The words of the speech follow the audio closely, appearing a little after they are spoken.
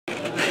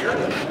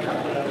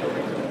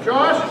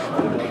Josh.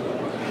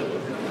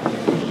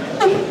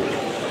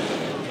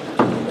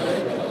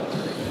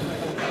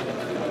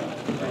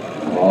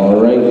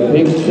 All right,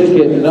 pink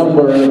ticket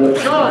number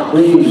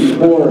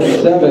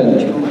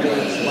 347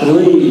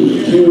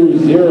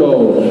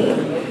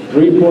 320.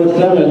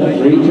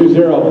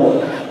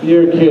 347-320.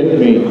 You're kidding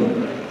me.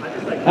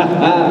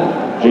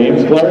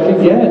 James Clark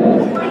again.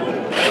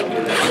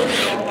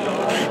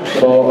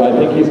 So I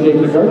think he's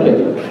taking the car kit.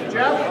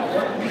 Jeff,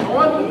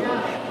 Owen.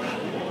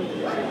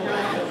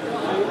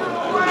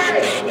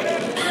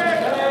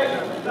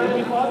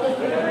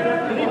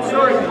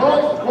 Sorry,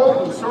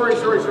 Colton.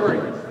 Sorry.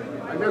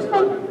 I missed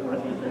one.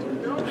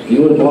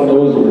 You would have bought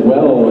those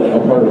well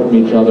apart from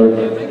each other.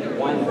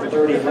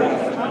 1:30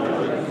 left.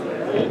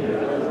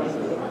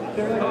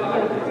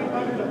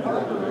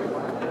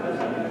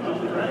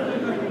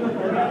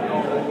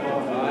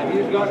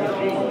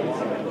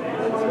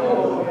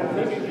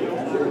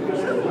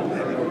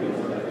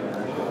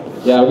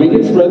 Yeah, we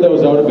can spread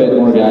those out a bit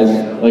more, guys.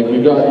 Like,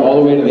 we've got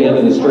all the way to the end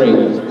of the straight,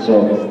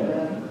 so.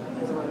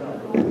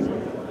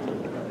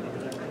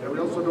 Yeah, we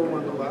also don't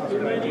want the last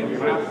guy to be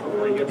half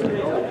before he gets to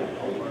go.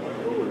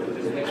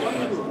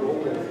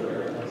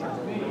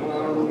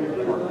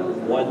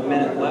 1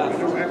 minute left.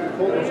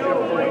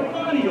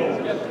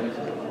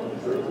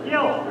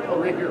 Oh,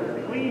 right here.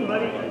 Clean,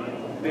 buddy.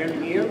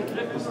 Then Ian.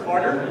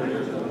 Carter,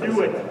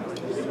 do it.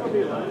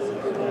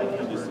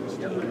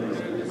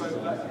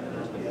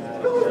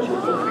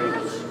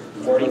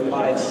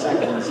 45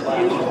 seconds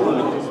left.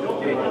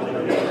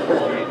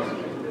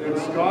 And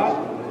Scott.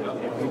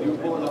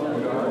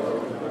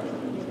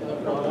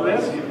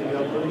 Chris.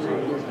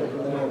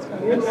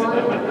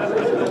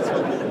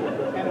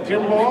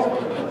 Tim Ball.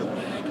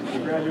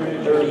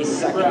 30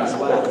 seconds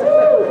left.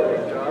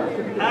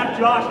 Have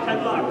Josh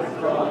 10 bucks.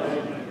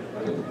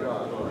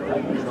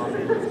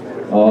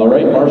 All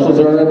right, marshals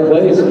are in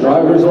place.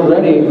 Drivers are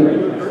ready.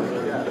 We're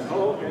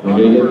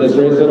going to get this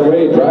race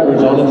underway.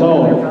 Drivers on the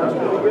tone.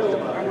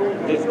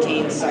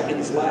 15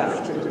 seconds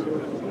left.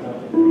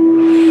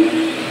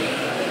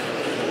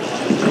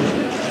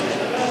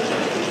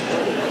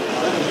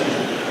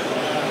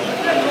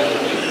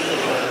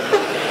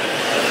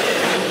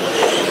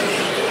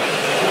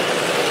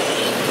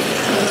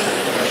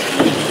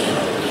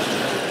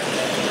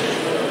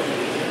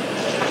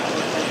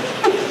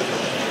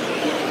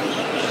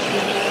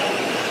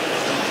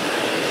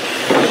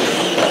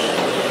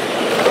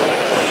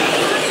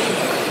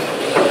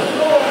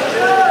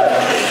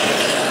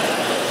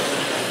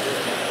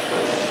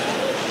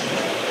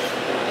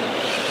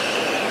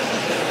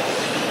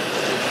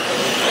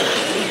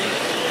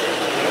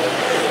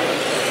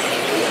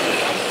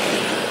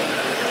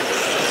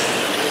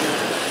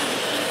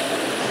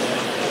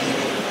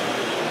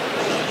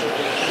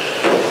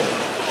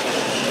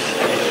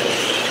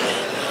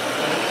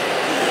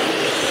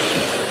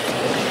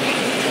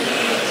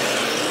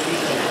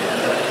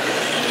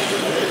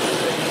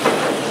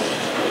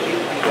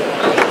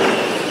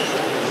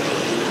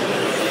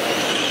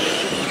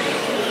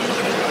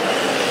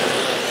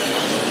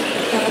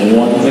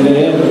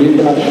 We've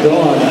got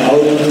Sean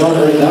out in front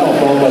right now,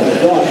 followed by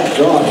Scott,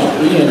 Josh,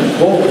 Ian,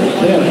 Colton,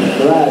 Tim,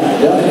 Brad,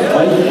 Jeff,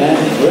 Mike, and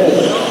Chris.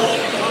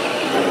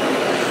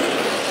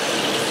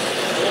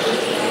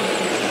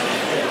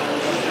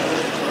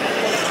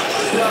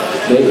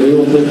 We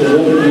will take the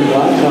look at these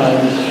last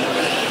times.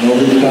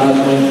 Nobody passed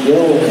Mike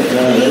Gill,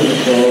 apparently,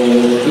 so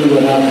we'll see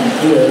what happens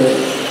here.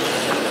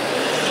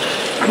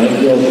 Mike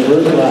Gill's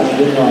first lap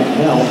did not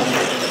count,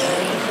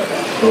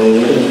 so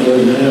we're going to go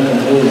to him and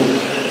his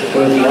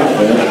first lap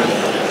there.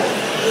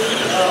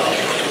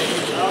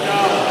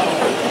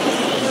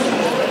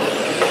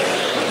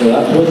 So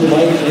that puts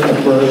Mike in the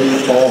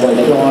first, followed by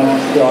Sean,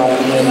 Scott,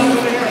 Ian,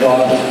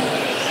 Josh,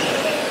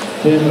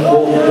 Tim,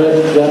 Colton, Chris,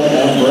 Jeff,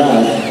 and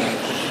Brad.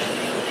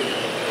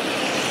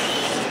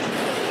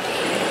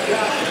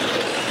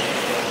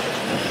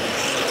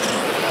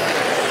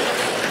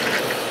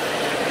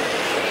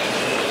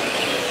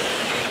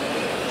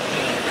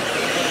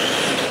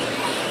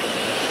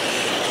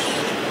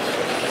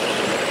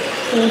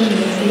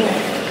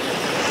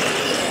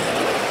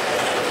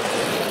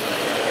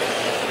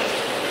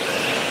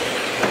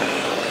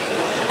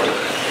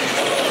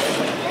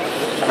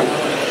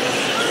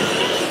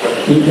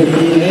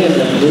 $2.15 in,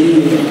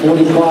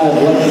 3:45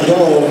 left to go.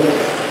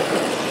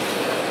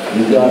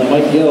 We've got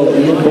Mike Gill,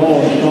 Ian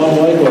Bone, Sean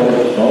Michael.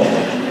 Oh,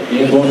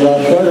 Ian Bone,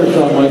 Josh Carter,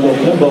 Sean Michael,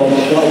 Tim Bone,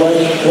 Scott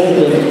White,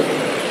 Colton,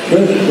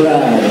 Chris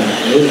Brad.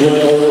 Is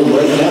running over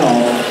right now.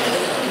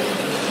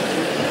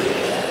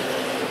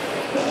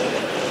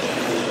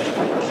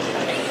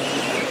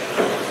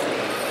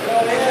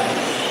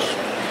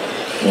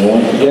 So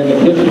once again, the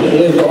kitchen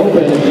is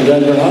open. If you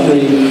guys are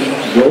hungry,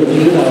 go to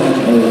them.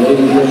 Those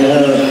ladies in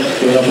there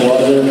giving up a lot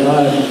of their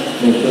time.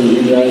 Make sure that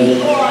you guys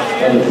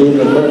have the food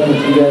and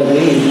refreshments you guys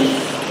need.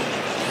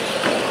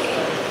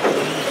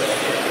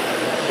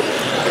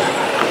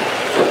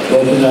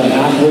 Closing that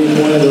halfway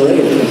point of the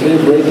race. This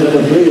is race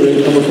number 3,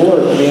 race number 4.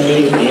 Tammy,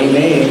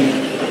 Amy,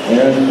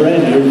 Aaron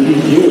Friend, your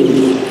TQ.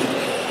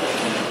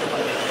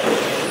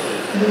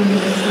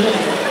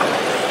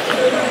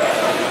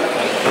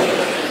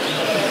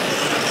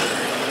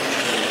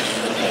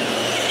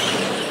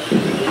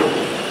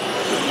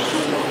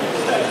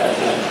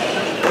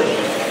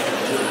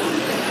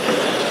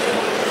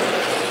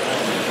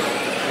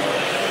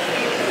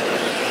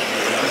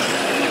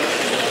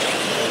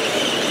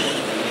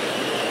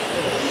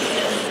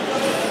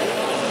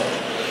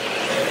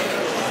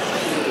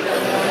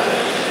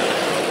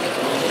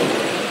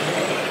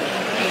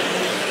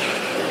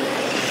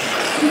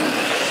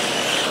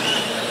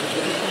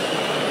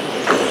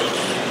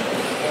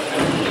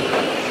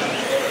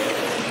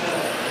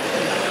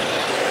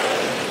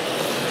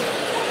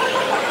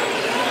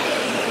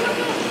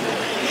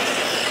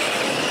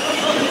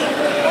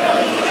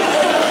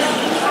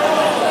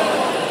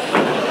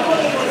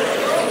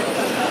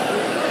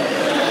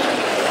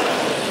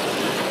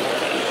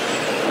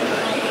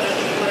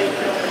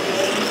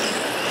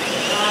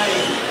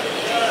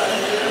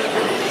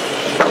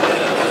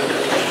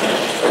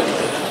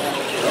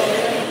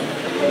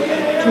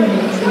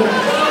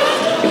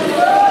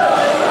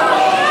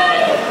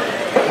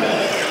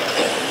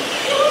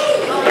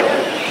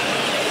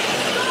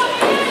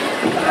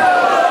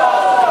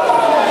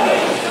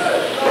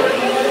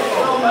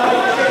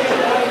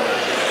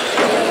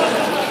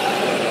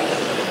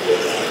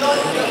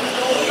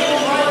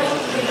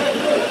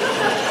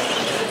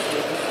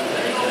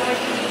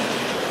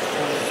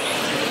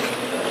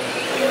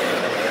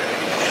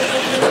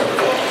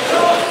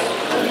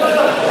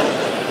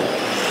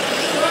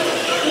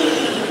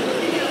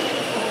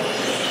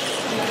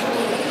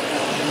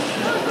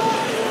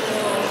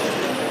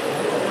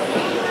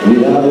 We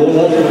have a little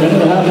less than a minute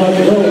and a half left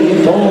to go.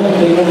 Ian Bowman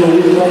taking over the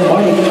lead from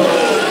Mike.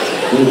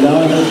 He's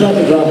now in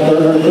second, drop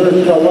third, or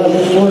third, got left,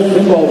 fourth,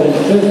 Kimball in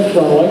sixth,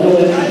 Sean Michael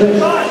in sixth,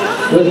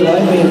 Chris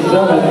Langley in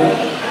seventh.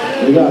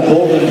 We got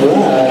Bolton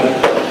Brad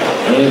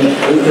in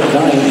eighth and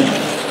ninth,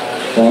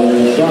 father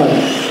and son.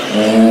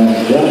 And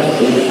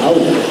Jeff is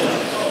out.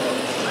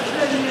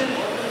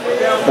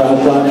 Crowd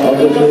time of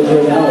this race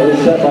right now is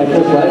set by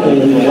Chris Langley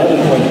in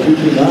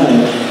 11.229.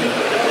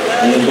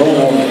 Ian Bowman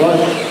out in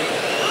front.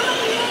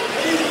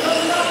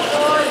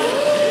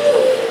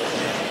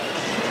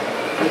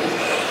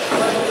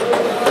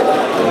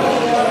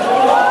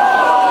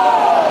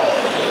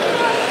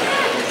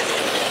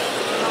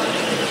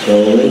 So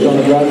the race on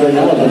the drive right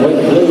now is the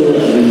white, blue,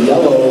 and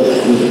yellow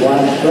with the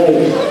black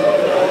stripes.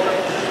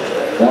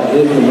 That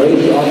is the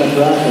race on the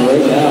track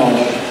right now.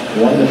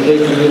 One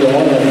mistake from either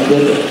one that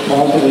could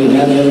possibly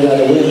have the other guy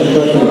to win,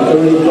 especially with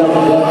 30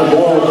 seconds left to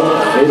go.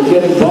 It's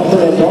getting bumper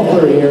to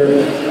bumper here.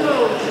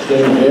 It's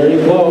getting very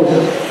close.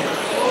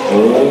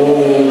 Oh.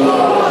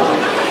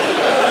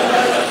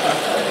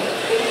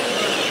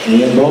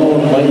 Ian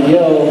Bone, Mike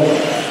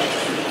Gill.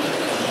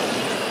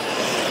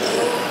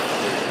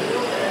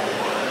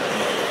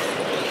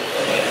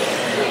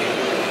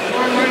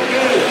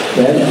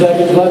 10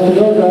 seconds left to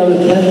go, drivers.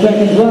 10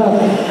 seconds left.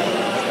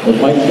 If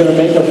Mike's going to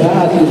make a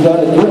pass, he's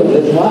got to do it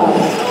this lap.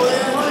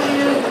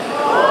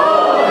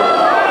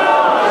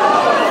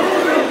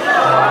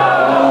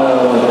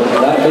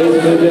 That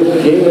basically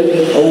just gave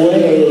it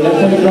away. Next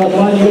time you cross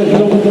line, you guys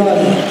go for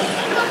done.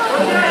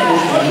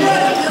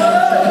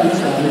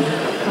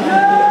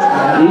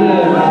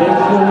 Ian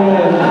takes the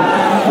win.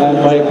 And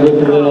Mike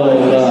with a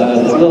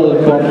little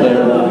bump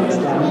there.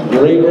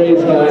 Great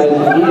race, guys.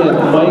 Ian,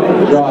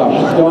 Mike, Josh,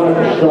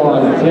 Scott,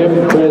 Sean,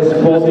 Tim, Chris,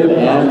 Colton,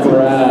 and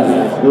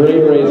Brad.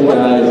 Great race,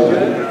 guys.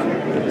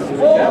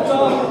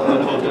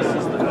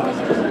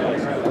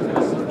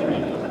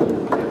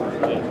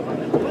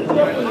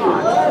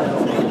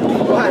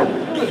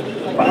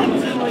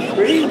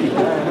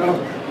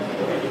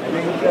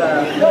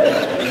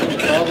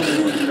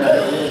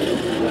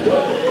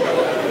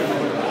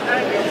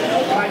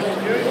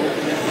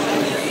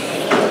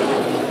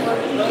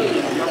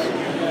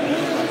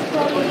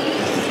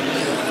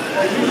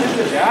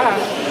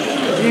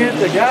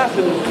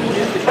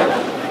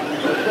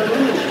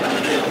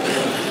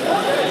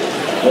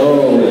 So,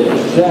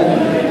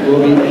 second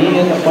will be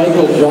Ian,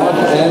 Michael, Josh,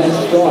 and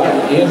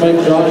Scott. Ian,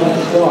 Mike, Josh,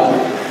 and Scott.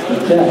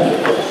 Check.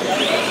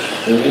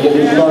 We're going to get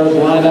these cars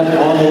lined up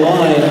on the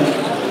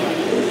line.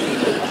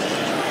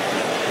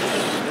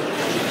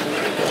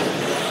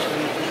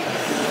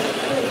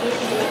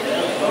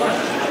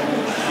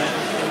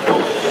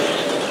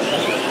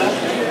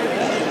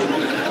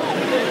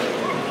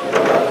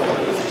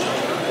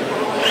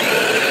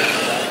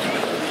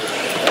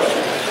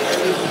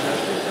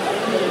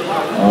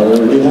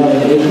 We have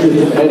an issue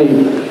with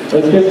Eddie.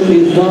 Let's get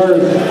these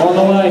cars on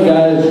the line,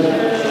 guys.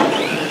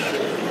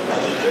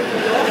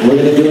 We're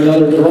going to do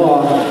another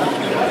draw.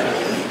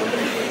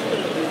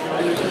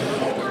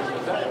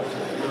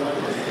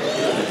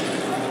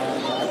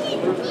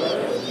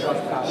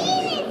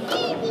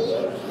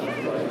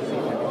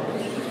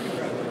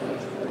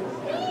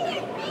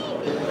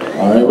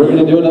 All right, we're going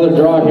to do another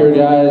draw here,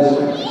 guys.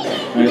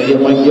 I'm going to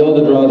get Mike Gill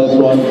to draw this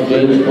one.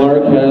 James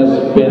Clark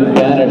has been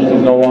banished.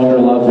 He's no longer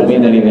allowed to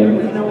win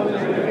anything.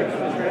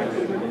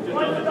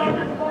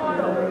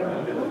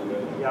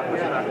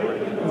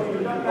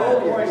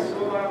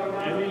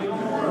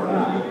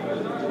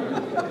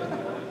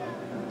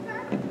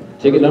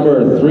 Ticket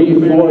number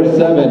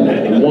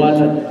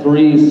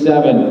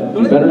 347137.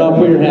 You better not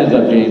put your hands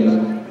up, James.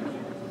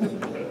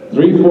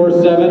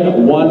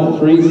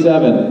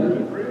 347137.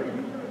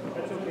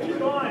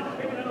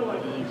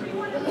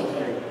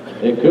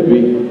 It could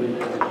be.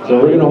 So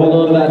we're going to hold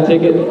on to that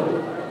ticket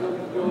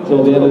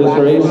until the end of this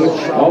race.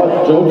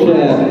 Oh, Joe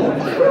Chan.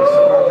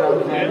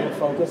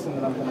 Focus, and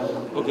then I'm gonna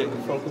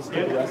focus to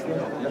the rest of it.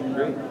 Yeah,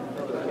 great.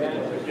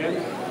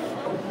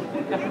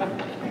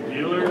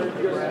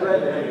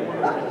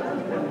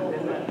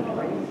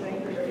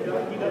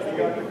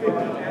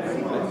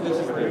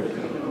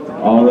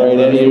 All right,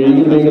 Eddie, are you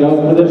going to make it out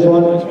for this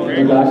one?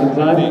 Get back in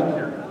time?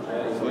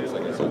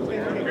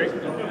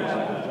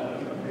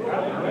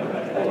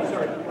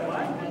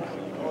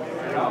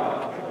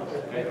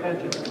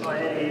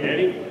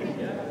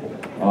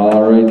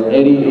 All right,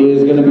 Eddie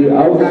is going to be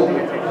out.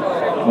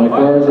 My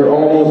cars are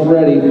almost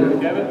ready.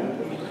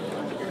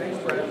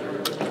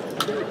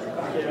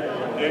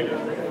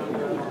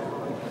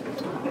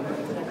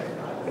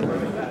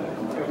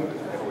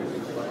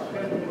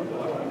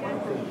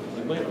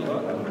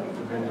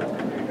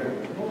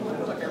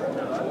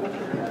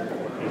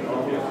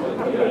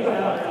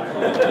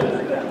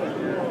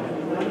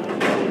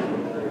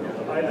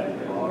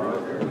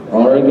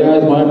 All right,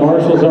 guys, my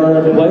marshals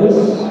are in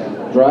place.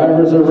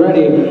 Drivers are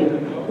ready.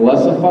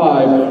 Less than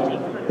 5.